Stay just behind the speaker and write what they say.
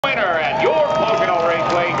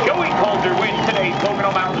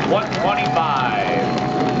25.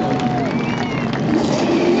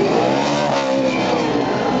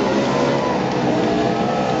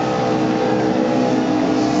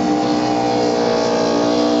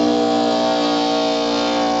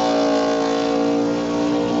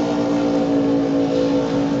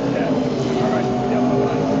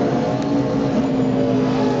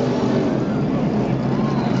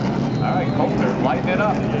 All right, Coulter, lighten it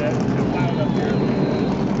up.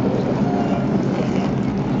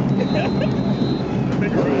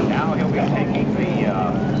 Now he'll be taking the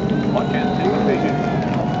buckets in division.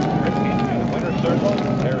 Into the winner's circle.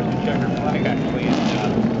 There is the checkered flag, actually, and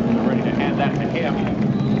we're ready to hand that to him.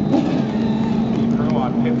 His crew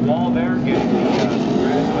on pit wall there, getting the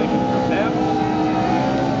congratulations from them.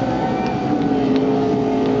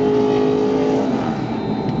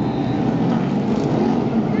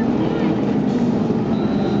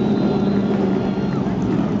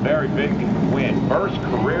 Very big win. First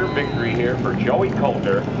career victory here for Joey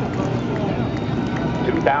Coulter.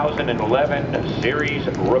 2011 Series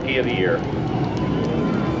Rookie of the Year.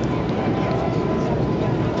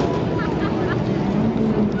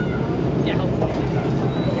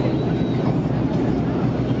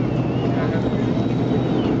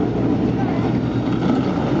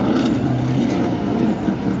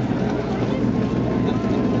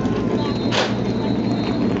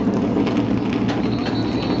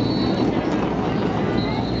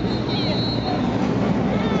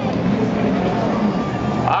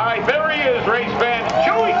 Race fan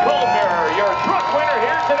Joey Coulter, your truck winner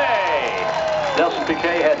here today. Nelson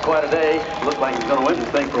Piquet had quite a day. Looked like he was going to win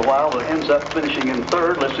the thing for a while, but ends up finishing in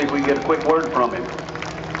third. Let's see if we can get a quick word from him.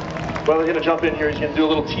 Well, he's going to jump in here. He's going to do a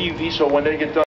little TV, so when they get done.